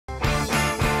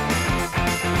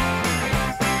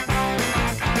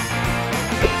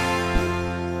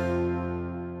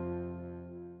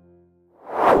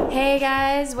Hey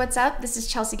guys, what's up? This is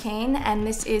Chelsea Kane, and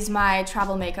this is my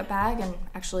travel makeup bag, and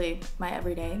actually my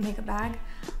everyday makeup bag.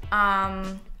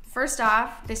 First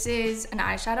off, this is an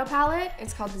eyeshadow palette.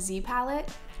 It's called the Z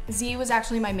palette. Z was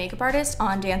actually my makeup artist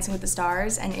on Dancing with the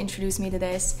Stars and introduced me to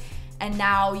this, and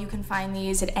now you can find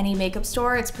these at any makeup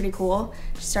store. It's pretty cool.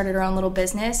 She started her own little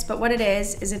business, but what it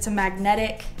is it's a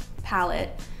magnetic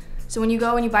palette. So when you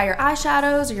go and you buy your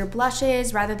eyeshadows or your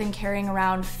blushes, rather than carrying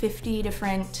around 50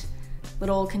 different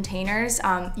little containers,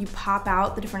 you pop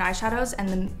out the different eyeshadows,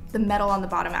 and the metal on the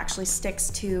bottom actually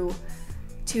sticks to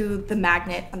the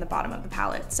magnet on the bottom of the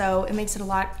palette. So it makes it a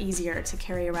lot easier to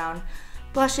carry around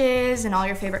blushes and all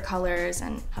your favorite colors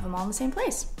and have them all in the same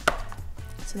place.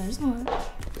 So there's one.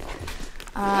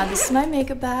 This is my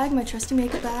makeup bag, my trusty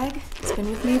makeup bag. It's been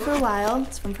with me for a while.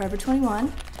 It's from Forever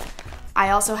 21.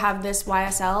 I also have this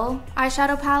YSL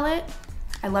eyeshadow palette.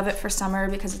 I love it for summer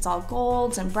because it's all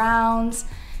golds and browns.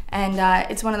 And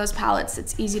it's one of those palettes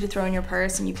that's easy to throw in your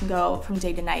purse, and you can go from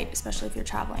day to night, especially if you're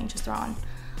traveling. Just throw on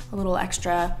a little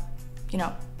extra,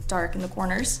 dark in the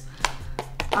corners.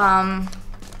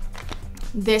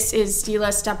 This is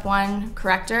Stila Step 1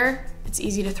 Corrector. It's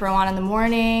easy to throw on in the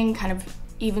morning, kind of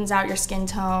evens out your skin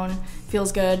tone,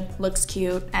 feels good, looks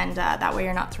cute, and that way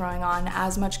you're not throwing on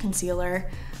as much concealer.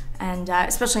 And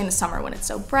especially in the summer when it's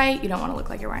so bright, you don't want to look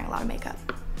like you're wearing a lot of makeup.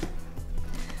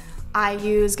 I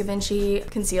use Givenchy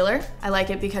concealer. I like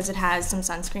it because it has some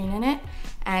sunscreen in it,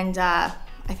 and I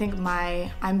think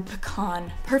I'm pecan,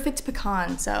 perfect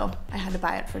pecan, so I had to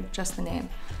buy it for just the name.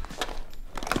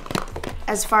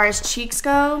 As far as cheeks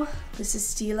go, this is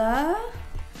Stila.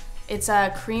 It's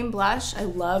a cream blush. I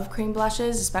love cream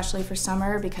blushes, especially for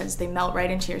summer because they melt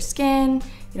right into your skin.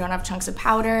 You don't have chunks of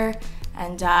powder,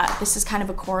 and this is kind of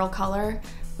a coral color,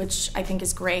 which I think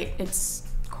is great.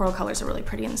 Coral colors are really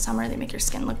pretty in the summer. They make your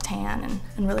skin look tan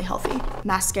and really healthy.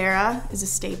 Mascara is a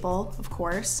staple, of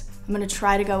course. I'm gonna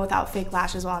try to go without fake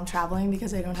lashes while I'm traveling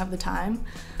because I don't have the time,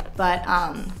 but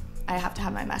I have to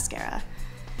have my mascara.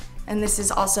 And this is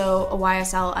also a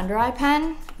YSL under eye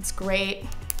pen. It's great,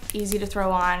 easy to throw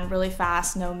on, really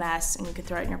fast, no mess, and you can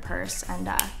throw it in your purse and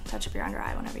touch up your under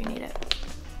eye whenever you need it.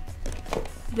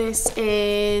 This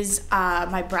is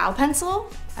my brow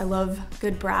pencil. I love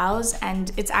good brows,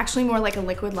 and it's actually more like a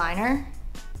liquid liner.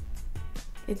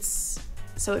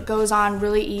 So it goes on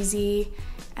really easy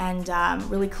and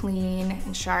really clean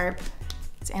and sharp.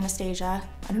 It's Anastasia.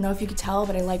 I don't know if you could tell,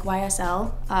 but I like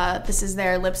YSL. This is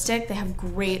their lipstick. They have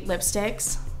great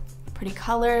lipsticks. Pretty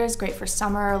colors, great for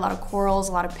summer, a lot of corals,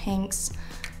 a lot of pinks.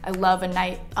 I love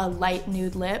a light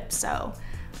nude lip, so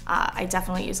I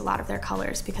definitely use a lot of their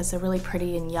colors because they're really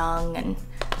pretty and young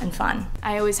and fun.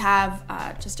 I always have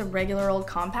just a regular old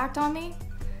compact on me,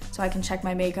 so I can check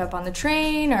my makeup on the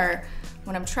train or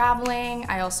when I'm traveling.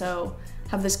 I also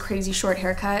have this crazy short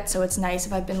haircut, so it's nice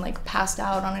if I've been like passed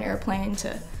out on an airplane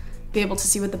to be able to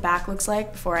see what the back looks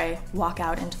like before I walk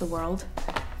out into the world.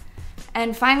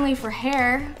 And finally for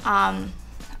hair,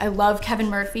 I love Kevin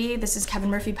Murphy. This is Kevin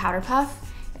Murphy Powder Puff.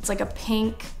 It's like a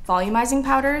pink volumizing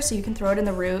powder, so you can throw it in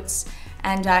the roots,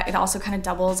 and it also kind of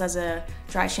doubles as a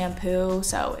dry shampoo,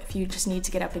 so if you just need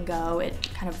to get up and go,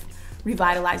 it kind of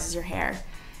revitalizes your hair.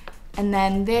 And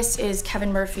then this is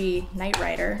Kevin Murphy Night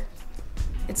Rider.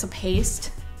 It's a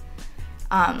paste,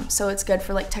 so it's good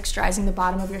for like texturizing the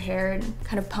bottom of your hair and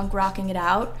kind of punk rocking it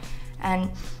out, and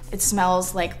it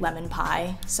smells like lemon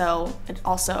pie, so it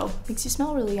also makes you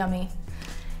smell really yummy.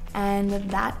 And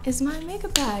that is my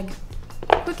makeup bag.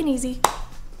 Quick and easy.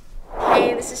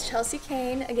 Hey, this is Chelsea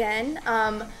Kane again,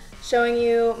 showing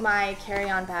you my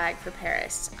carry-on bag for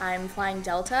Paris. I'm flying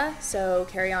Delta, so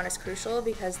carry-on is crucial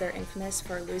because they're infamous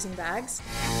for losing bags.